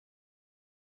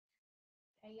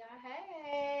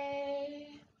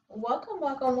Hey.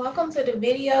 Welcome to the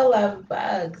video Love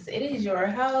Bugs. It is your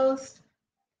host,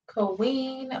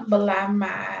 Queen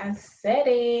Blama Said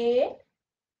It.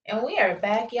 And we are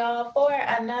back, y'all, for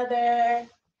another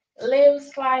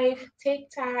Lives Life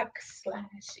TikTok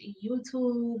 /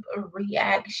 YouTube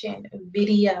reaction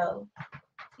video.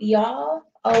 Y'all,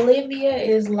 Olivia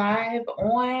is live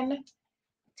on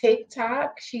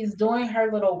TikTok. She's doing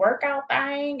her little workout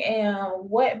thing, and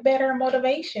what better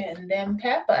motivation than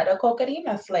Peppa, the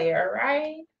Coconina Slayer,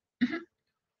 right?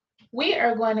 We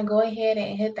are going to go ahead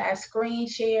and hit that screen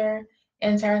share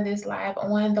and turn this live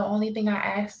on. The only thing I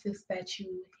ask is that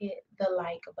you hit the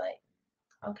like button.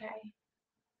 Okay,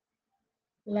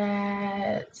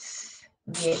 let's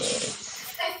get it.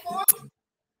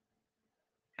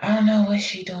 I don't know what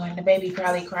she doing. The baby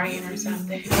probably crying or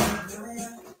something.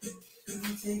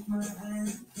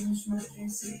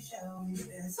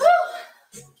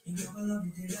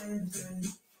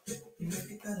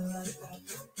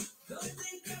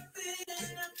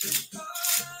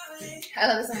 I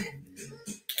love this song.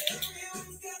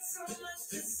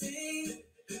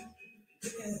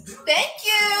 Thank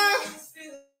you.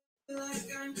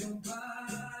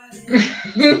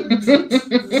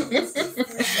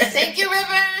 Thank you,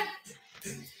 River.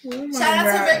 Shout out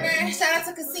to River. Shout out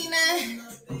to Casina.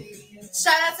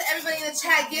 Shout out to everybody in the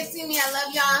chat gifting me. I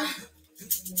love y'all.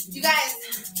 You guys,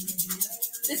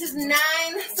 this is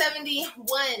 971.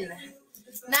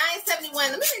 971.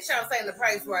 Let me make sure I'm saying the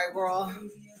price right, girl.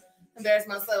 Embarrass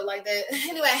myself like that.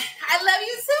 Anyway, I love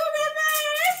you too, River.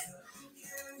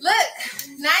 Look,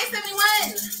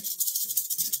 971.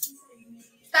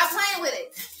 Stop playing with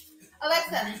it.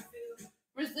 Alexa,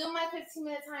 resume my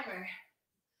 15-minute timer.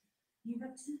 You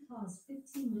have two paused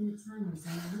 15-minute timers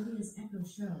on Olivia's Echo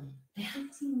Show. A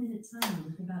 15-minute timer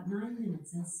with about 9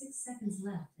 minutes and 6 seconds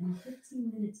left, and a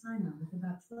 15-minute timer with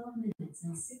about 12 minutes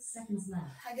and 6 seconds left.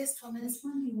 I guess 12 minutes. Which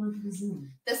one do you want to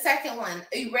resume? The second one.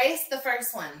 Erase the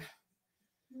first one.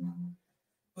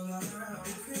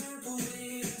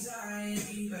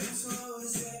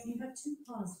 You have two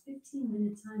paused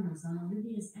 15-minute timers on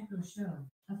Olivia's Echo Show.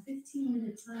 A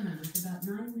 15-minute timer with about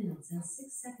 9 minutes and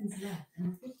 6 seconds left, and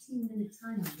a 15-minute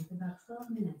timer with about 12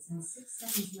 minutes and 6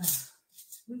 seconds left.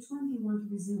 Which one do you want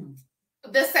to resume?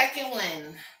 The second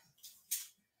one.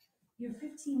 Your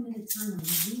 15-minute timer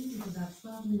resumed with about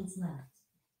 12 minutes left.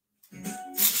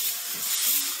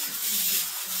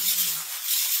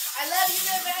 I love you,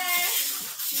 River.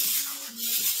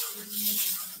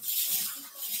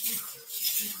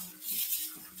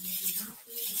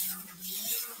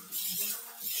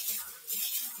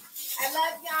 I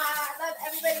love y'all. I love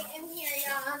everybody in here,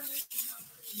 y'all.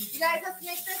 You guys, let's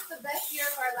make this the best year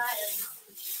of our lives.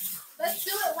 Let's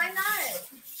do it. Why not?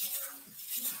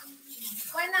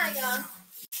 Why not, y'all?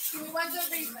 Give me one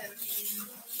good reason.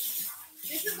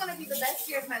 This is going to be the best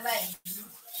year of my life.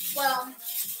 Well,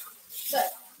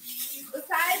 look.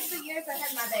 Besides the years I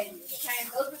had my babies, okay?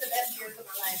 Those were the best years of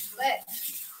my life. But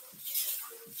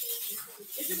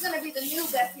this is going to be the new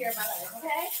best year of my life,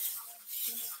 okay?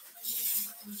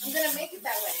 I'm going to make it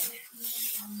that way.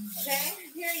 Okay?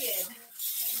 Period.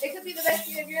 It could be the best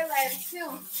year of your life,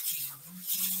 too.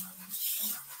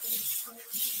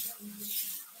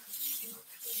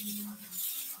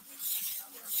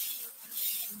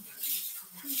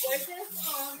 You gorgeous?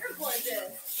 Oh, you're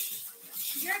gorgeous.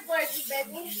 You're gorgeous,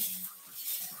 baby.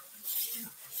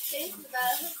 Thank you,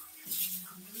 love.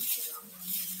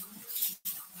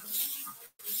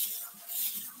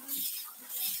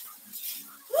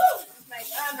 Woo! My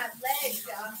God, my legs,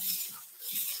 y'all.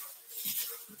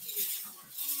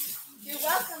 You're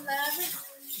welcome, love.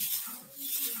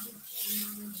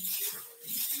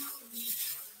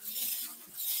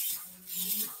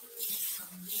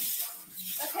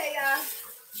 Okay, y'all.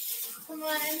 Come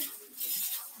on.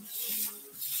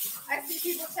 I see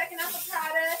people checking out the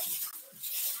product.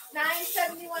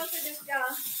 $9.71 for this,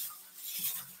 y'all.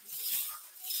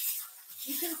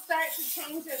 You can start to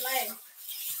change your life.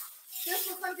 Just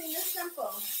with something this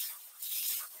simple.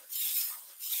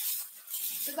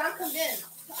 Because I'm convinced.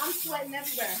 I'm sweating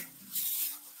everywhere.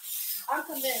 I'm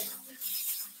convinced.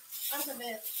 I'm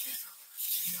convinced.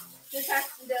 This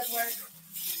actually does work.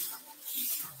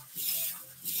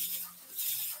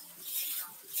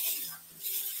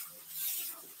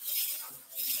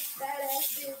 Badass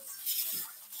bitch.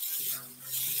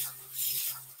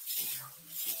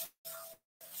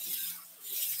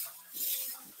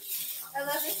 I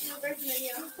love this new version of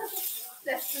you.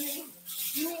 Destiny.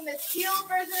 You mean the teal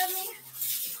version of me?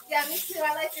 Yeah, me too.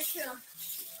 I like her too.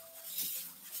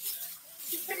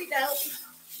 She's pretty dope.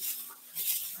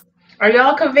 Are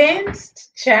y'all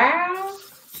convinced? Child?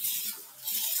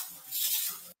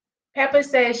 Pepper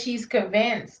says she's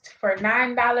convinced for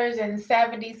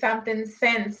 $9.70 something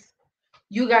cents.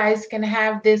 You guys can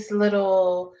have this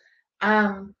little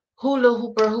hula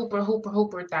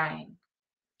hooper thing.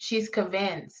 She's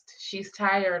convinced. She's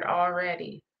tired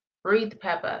already. Breathe,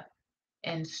 Peppa,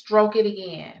 and stroke it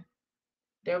again.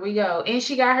 There we go. And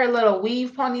she got her little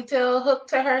weave ponytail hooked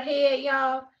to her head,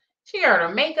 y'all. She got her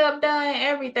makeup done,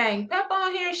 everything. Peppa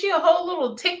on here, she a whole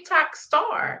little TikTok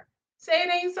star. Say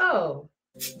it ain't so.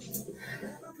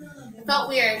 It felt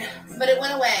weird, but it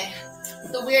went away.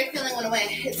 The weird feeling went away.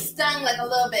 It stung like a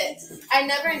little bit. I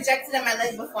never injected in my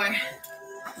leg before.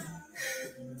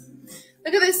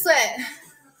 Look at this sweat.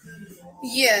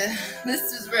 Yeah,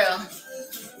 this is real.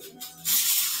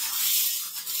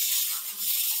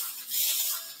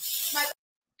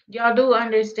 Y'all do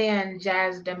understand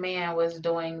Jazz Demand was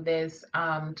doing this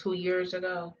 2 years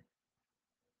ago.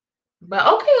 But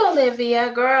okay,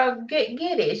 Olivia, girl, get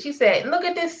it. She said, look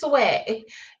at this sweat.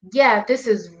 Yeah, this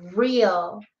is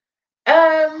real.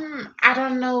 I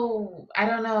don't know. I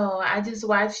don't know. I just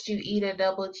watched you eat a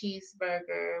double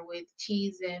cheeseburger with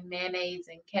cheese and mayonnaise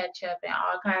and ketchup and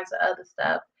all kinds of other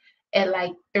stuff at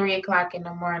like 3 o'clock in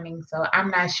the morning. So I'm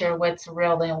not sure what's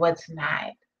real and what's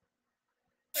not.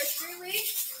 For 3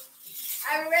 weeks,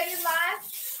 I already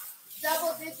lost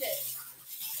double digits.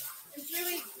 In 3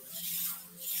 weeks.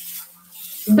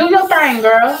 Do your thing,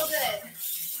 girl. So good.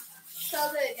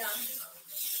 So good, y'all.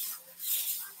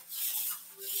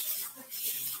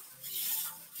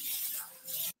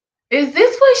 Is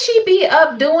this what she be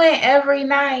up doing every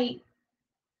night?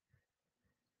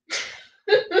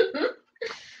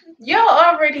 Y'all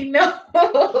already know.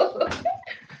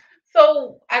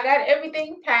 So I got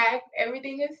everything packed.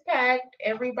 Everything is packed.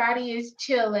 Everybody is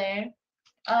chilling.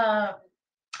 Um,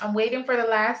 I'm waiting for the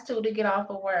last two to get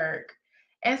off of work.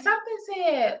 And something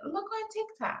said, look on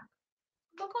TikTok.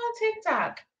 Look on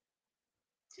TikTok.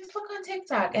 Just look on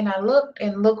TikTok. And I looked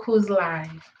and look who's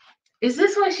live. Is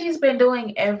this what she's been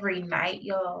doing every night,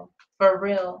 y'all? For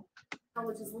real?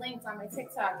 Which is linked on my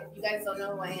TikTok if you guys don't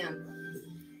know who I am.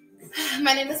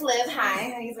 My name is Liv.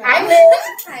 Hi. Hi, Liv.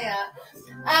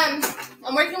 Hi.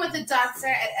 I'm working with the doctor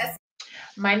at S.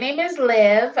 My name is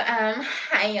Liv.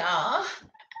 Hi, y'all.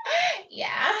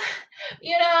 Yeah.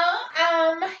 Yeah,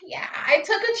 I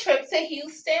took a trip to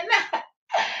Houston.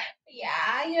 Yeah,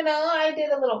 I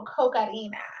did a little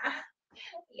cocaina.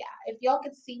 Yeah, if y'all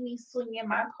could see me swinging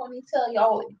my ponytail,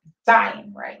 y'all would be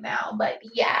dying right now. But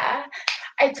yeah,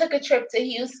 I took a trip to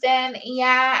Houston.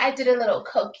 Yeah, I did a little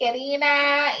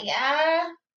cocaina. Yeah.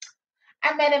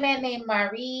 I met a man named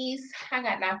Maurice. I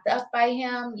got knocked up by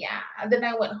him. Yeah. Then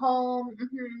I went home.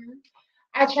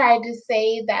 I tried to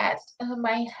say that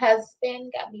my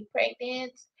husband got me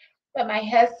pregnant, but my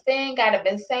husband got a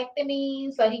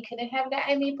vasectomy, so he couldn't have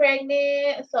gotten me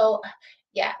pregnant. So,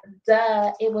 yeah,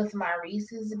 duh, it was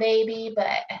Maurice's baby,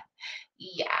 but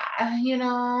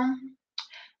yeah,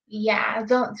 yeah,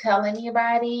 don't tell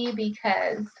anybody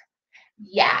because,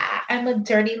 yeah, I'm a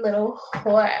dirty little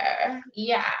whore.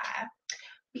 Yeah,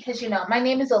 because my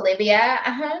name is Olivia,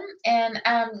 and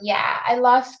yeah, I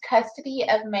lost custody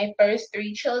of my first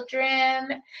three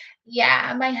children.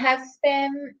 Yeah, my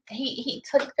husband, he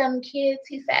took them kids.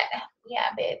 He said,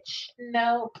 "Yeah, bitch,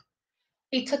 no."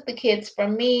 He took the kids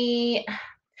from me.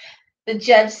 The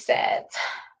judge said,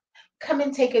 "Come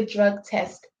and take a drug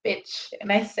test, bitch."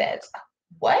 And I said,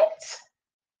 "What?"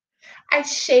 I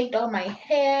shaved all my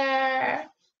hair.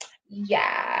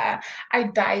 Yeah, I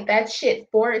dyed that shit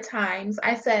 4 times.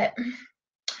 I said,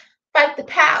 fight the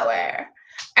power.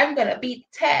 I'm gonna beat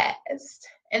the test.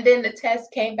 And then the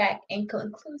test came back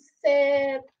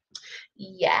inconclusive.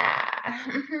 Yeah.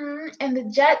 And the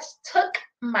judge took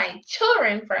my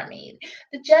children from me.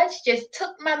 The judge just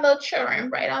took my little children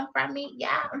right on from me.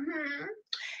 Yeah.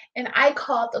 And I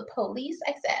called the police.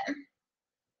 I said,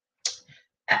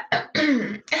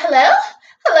 hello,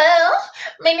 hello,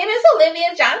 my name is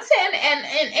Olivia Johnson,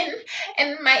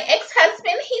 and my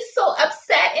ex-husband, he's so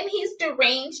upset and he's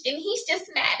deranged and he's just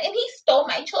mad and he stole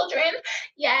my children.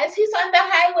 Yes, he's on the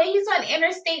highway, he's on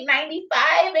Interstate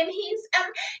 95, and he's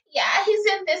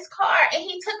in this car and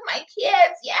he took my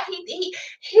kids. Yeah, he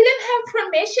didn't have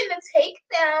permission to take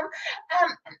them.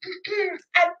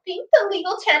 I think the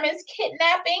legal term is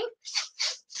kidnapping.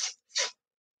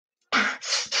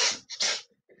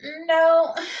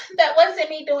 No, that wasn't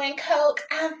me doing coke.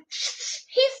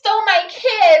 He stole my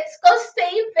kids. Go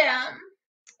save them.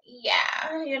 Yeah,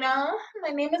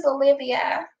 my name is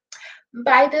Olivia.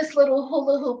 Buy this little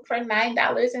hula hoop for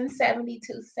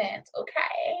 $9.72.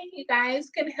 Okay, you guys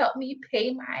can help me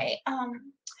pay my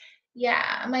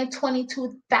my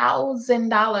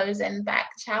 $22,000 in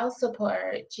back child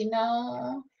support.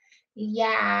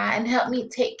 Yeah, and help me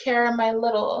take care of my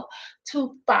little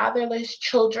two fatherless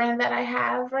children that I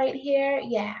have right here.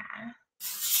 Yeah.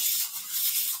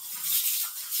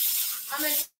 I'm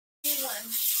gonna need one.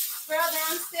 Scroll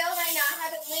down still right now. I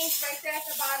have it linked right there at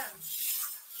the bottom.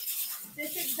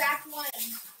 This exact one.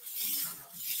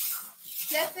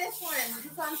 Just this one.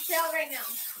 It's on sale right now.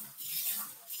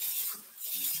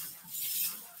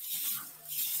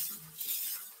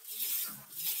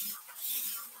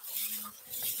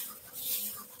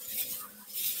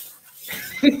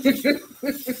 You're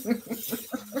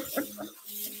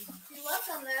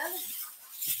welcome, love.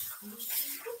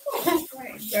 Oh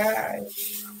my God.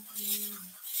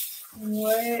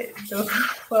 What the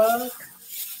fuck?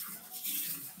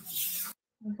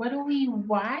 What are we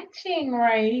watching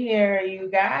right here, you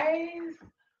guys?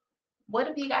 What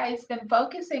have you guys been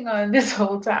focusing on this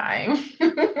whole time?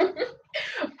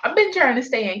 I've been trying to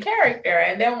stay in character,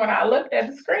 and then when I looked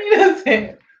at the screen, I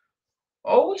said,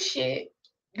 oh shit,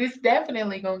 this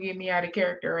definitely gonna get me out of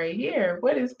character right here.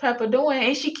 What is Peppa doing?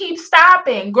 And she keeps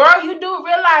stopping. Girl, you do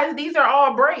realize these are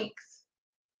all breaks.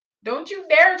 Don't you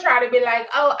dare try to be like,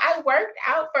 oh, I worked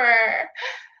out for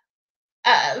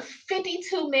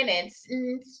 52 minutes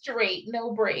straight,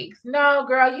 no breaks. No,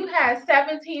 girl, you had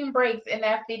 17 breaks in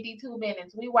that 52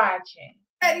 minutes. We watching.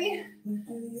 Ready?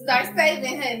 Start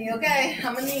saving, honey, okay?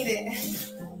 I'm gonna need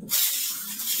it.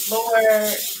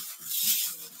 Lord.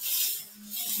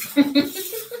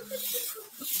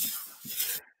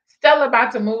 Stella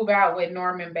about to move out with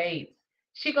Norman Bates.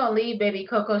 She gonna leave baby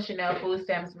Coco Chanel food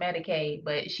stamps Medicaid,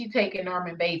 but she taking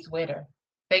Norman Bates with her.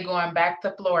 They going back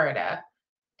to Florida.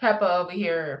 Peppa over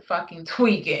here fucking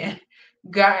tweaking.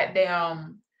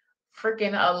 Goddamn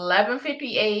freaking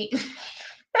 11:58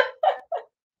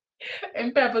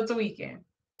 and Peppa tweaking.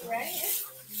 Right?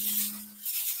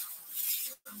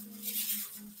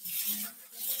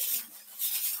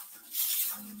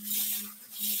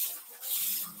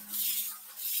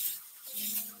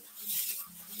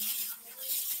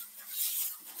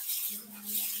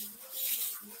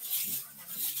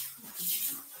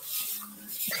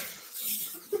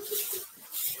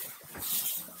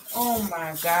 Oh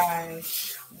my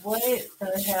gosh. What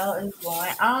the hell is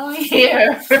going on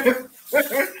here?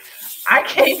 I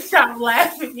can't stop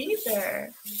laughing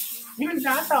either. You're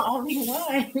not the only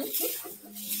one.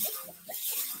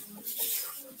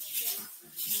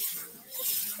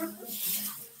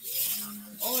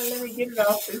 Oh, let me get it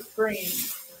off the screen.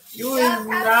 You is Y'all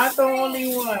tap not the the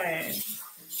only screen. one.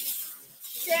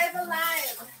 Share the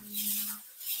live.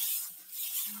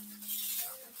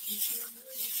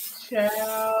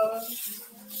 Child.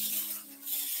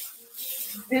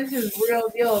 This is real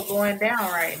deal going down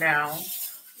right now.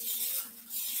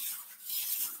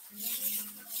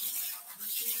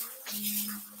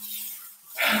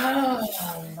 Oh,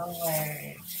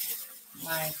 Lord.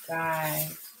 My God.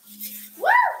 Woo!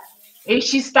 If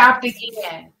she stopped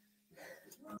again,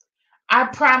 I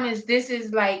promise this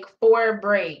is like 4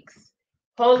 breaks.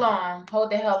 Hold on.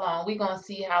 Hold the hell on. We're going to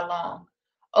see how long.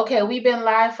 Okay, we've been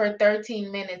live for 13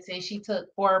 minutes and she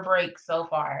took 4 breaks so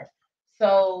far.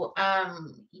 So,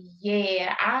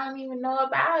 yeah, I don't even know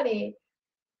about it.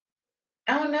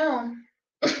 I don't know.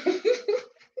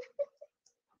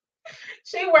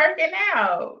 She working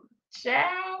out.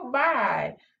 Ciao,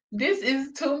 bye. This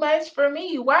is too much for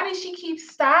me. Why does she keep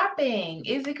stopping?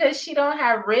 Is it because she don't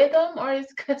have rhythm or is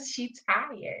it because she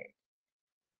tired?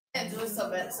 Can't do it so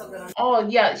bad, so good. Oh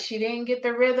yeah, she didn't get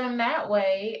the rhythm that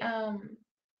way.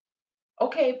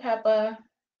 Okay, Peppa,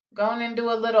 go on and do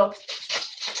a little.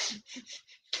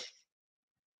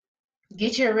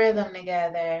 Get your rhythm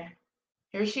together.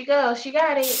 Here she goes. She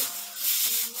got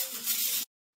it.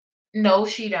 No,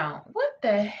 she don't. What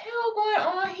the hell going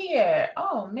on here?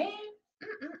 Oh man.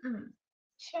 Mm-mm-mm.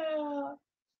 Child.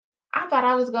 I thought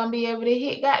I was gonna be able to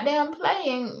hit goddamn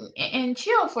play and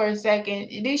chill for a second.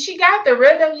 Did she got the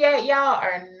rhythm yet, y'all,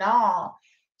 or no?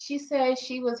 She said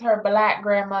she was her black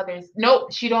grandmother's.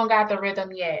 Nope, she don't got the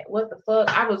rhythm yet. What the fuck?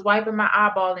 I was wiping my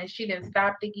eyeball and she didn't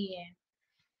stopped again.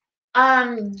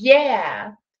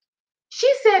 Yeah.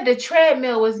 She said the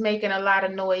treadmill was making a lot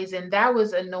of noise and that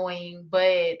was annoying,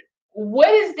 but what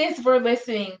is this we're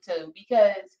listening to?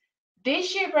 Because this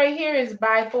shit right here is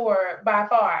by far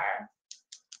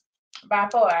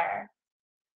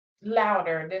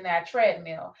louder than that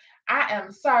treadmill. I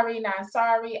am sorry, not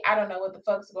sorry. I don't know what the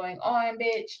fuck's going on,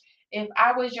 bitch. If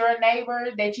I was your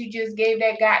neighbor that you just gave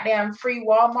that goddamn free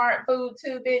Walmart food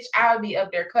to, bitch, I would be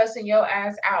up there cussing your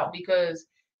ass out because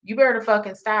you better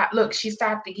fucking stop. Look, she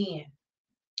stopped again.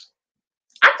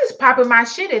 I'm just popping my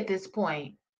shit at this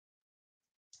point.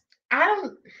 I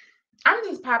don't, I'm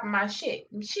just popping my shit.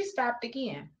 She stopped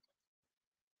again.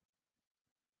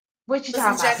 What you those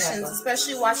talking about, injections, Peppa?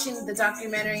 especially watching the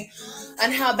documentary on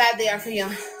how bad they are for you.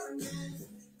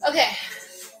 Okay.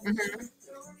 Mm-hmm.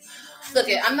 Look,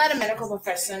 I'm not a medical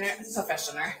professional.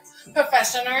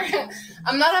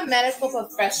 I'm not a medical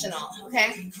professional,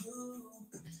 okay?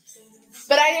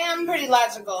 But I am pretty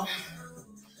logical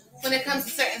when it comes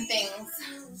to certain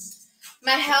things.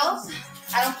 My health,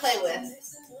 I don't play with.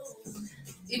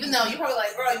 Even though you're probably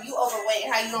like, girl, you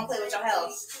overweight. How you don't play with your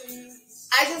health?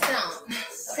 I just don't.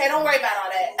 Okay, don't worry about all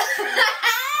that.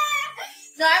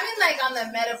 No, I mean like on the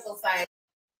medical side.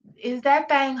 Is that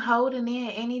thing holding in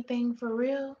anything for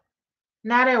real?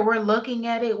 Now that we're looking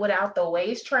at it without the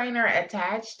waist trainer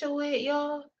attached to it,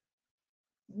 y'all.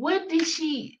 What is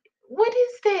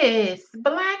this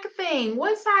black thing?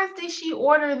 What size did she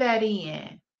order that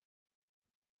in?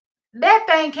 That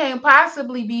thing can't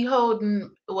possibly be holding,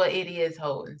 well, it is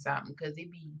holding something because it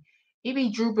be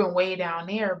drooping way down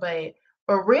there, but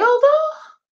for real though,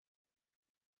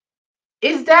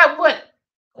 is that what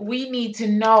we need to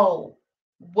know?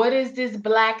 What is this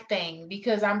black thing?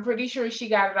 Because I'm pretty sure she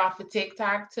got it off of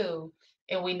TikTok too.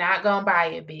 And we not gonna buy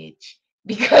it, bitch.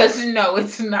 Because no,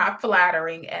 it's not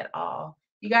flattering at all.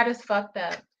 You got us fucked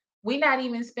up. We not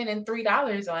even spending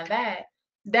 $3 on that.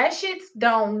 That shits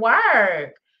don't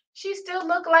work. She still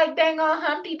look like dang on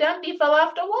Humpty Dumpty fell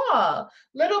off the wall.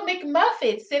 Little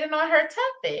McMuffet sitting on her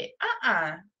tuffet.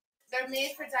 They're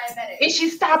made for diabetics. And she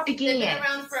stopped They've been again.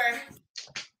 around for.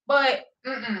 But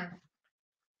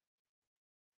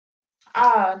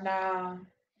oh no.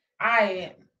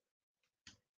 I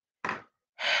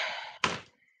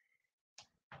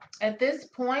at this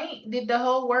point, did the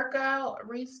whole workout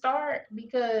restart?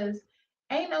 Because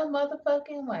ain't no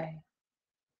motherfucking way.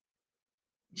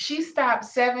 She stopped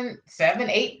 7, 7,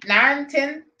 8, 9,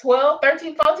 10, 12,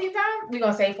 13, 14 times. We're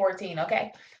gonna say 14,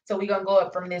 okay? So we're gonna go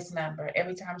up from this number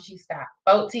every time she stopped.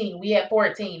 14. We at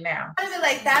 14 now. Kind of it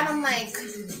like that. I'm like,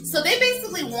 so they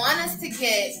basically want us to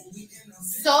get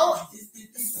so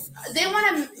they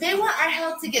want our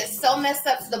health to get so messed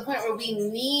up to the point where we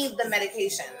need the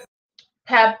medication.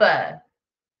 Peppa,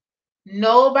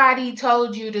 nobody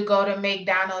told you to go to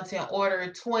McDonald's and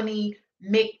order 20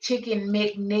 McChicken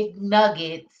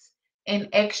McNuggets and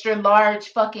extra large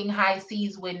fucking high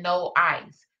C's with no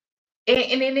ice.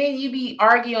 And then you be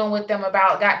arguing with them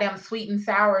about goddamn sweet and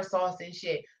sour sauce and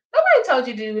shit. Nobody told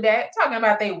you to do that. Talking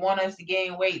about they want us to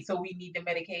gain weight, so we need the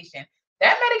medication.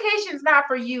 That medication's not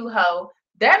for you, ho.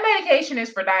 That medication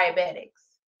is for diabetics.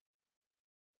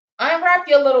 Unwrap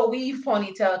your little weave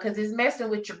ponytail because it's messing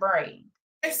with your brain.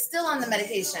 They're still on the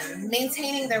medication,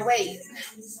 maintaining their weight.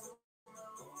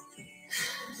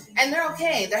 And they're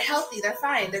okay. They're healthy. They're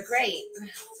fine. They're great.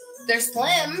 They're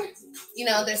slim. You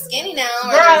know, they're skinny now,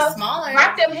 or they're smaller.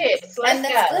 Rock them hips. Let's and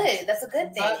that's good. That's a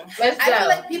good thing. Let's I feel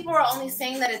like people are only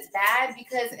saying that it's bad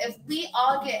because if we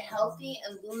all get healthy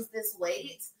and lose this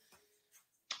weight,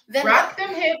 then rock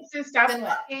them hips and stop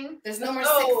fucking. There's no more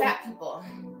sick fat people.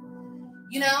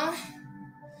 You know?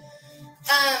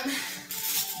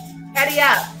 Hurry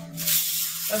up.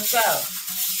 Let's go.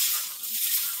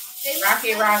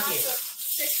 Rock it.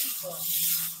 Sick people.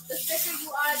 The sicker you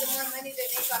are, the more money they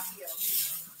make off you.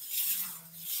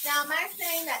 Now, am I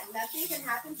saying that nothing can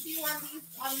happen to you on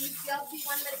these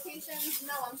GLP-1 medications?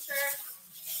 No, I'm sure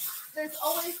there's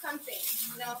always something,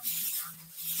 you know.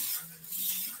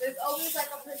 There's always like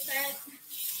a percent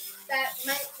that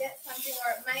might get something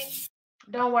or it might.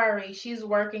 Don't worry, she's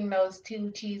working those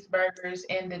 2 cheeseburgers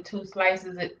and the 2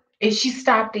 slices. And she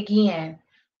stopped again.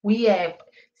 We have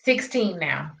 16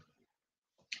 now.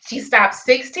 She stopped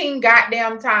 16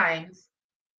 goddamn times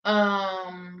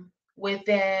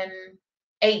within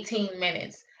 18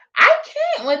 minutes. I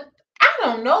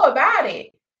don't know about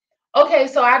it. Okay,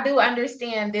 so I do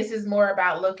understand this is more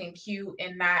about looking cute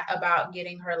and not about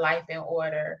getting her life in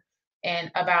order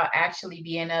and about actually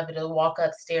being able to walk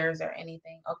upstairs or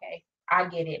anything. Okay, I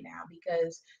get it now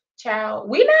because, child,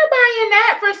 we not buying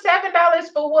that for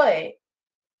 $7 for what?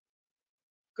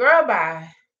 Girl, bye.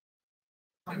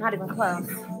 I'm not even close.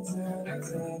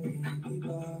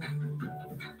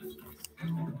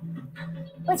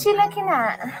 What you looking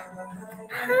at?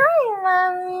 Hi,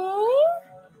 mommy.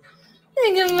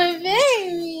 Look at my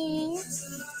baby.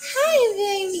 Hi,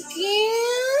 baby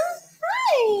girl.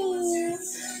 Hi.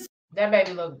 That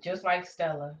baby look just like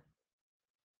Stella.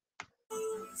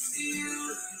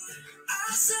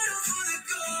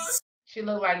 She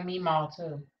look like Meemaw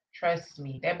too. Trust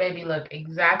me. That baby look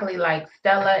exactly like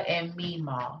Stella and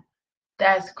Meemaw.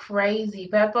 That's crazy,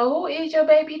 Peppa. Who is your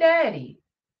baby daddy?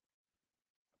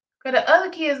 Because the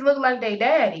other kids look like they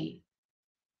daddy.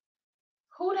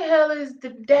 Who the hell is the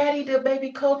daddy to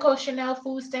baby Coco Chanel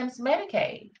food stamps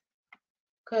Medicaid?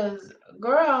 Cause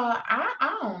girl,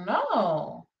 I don't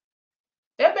know.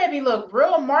 That baby look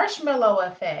real marshmallow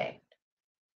effect.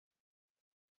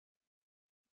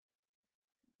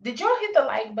 Did y'all hit the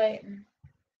like button?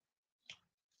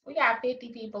 We got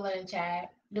 50 people in the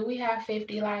chat. Do we have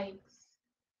 50 likes?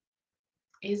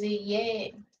 Is it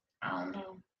yet? I don't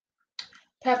know.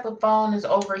 Pepper phone is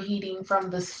overheating from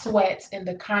the sweat and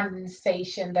the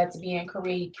condensation that's being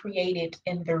created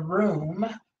in the room.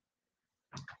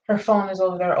 Her phone is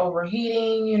over there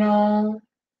overheating, you know.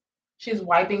 She's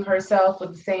wiping herself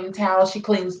with the same towel she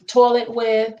cleans the toilet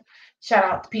with. Shout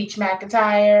out to Peach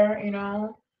McIntyre, you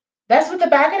know. That's what the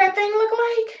back of that thing look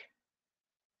like?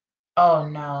 Oh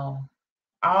no.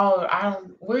 Oh, I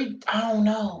don't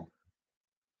know.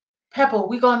 Pepper,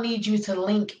 we gonna need you to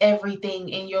link everything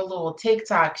in your little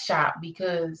TikTok shop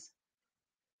because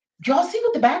y'all see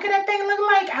what the back of that thing look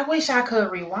like? I wish I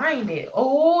could rewind it.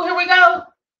 Oh, here we go.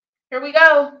 Here we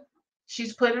go.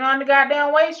 She's putting on the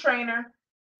goddamn waist trainer.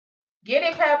 Get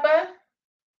it, Peppa.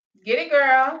 Get it,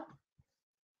 girl.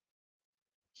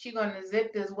 She's gonna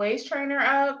zip this waist trainer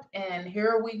up, and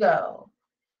here we go.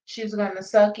 She's gonna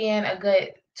suck in a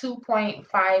good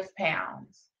 2.5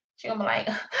 pounds. She's gonna be like,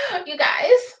 you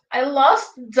guys, I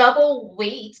lost double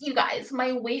weight. You guys,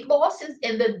 my weight loss is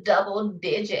in the double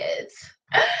digits.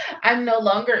 I'm no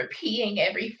longer peeing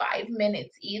every 5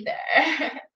 minutes either.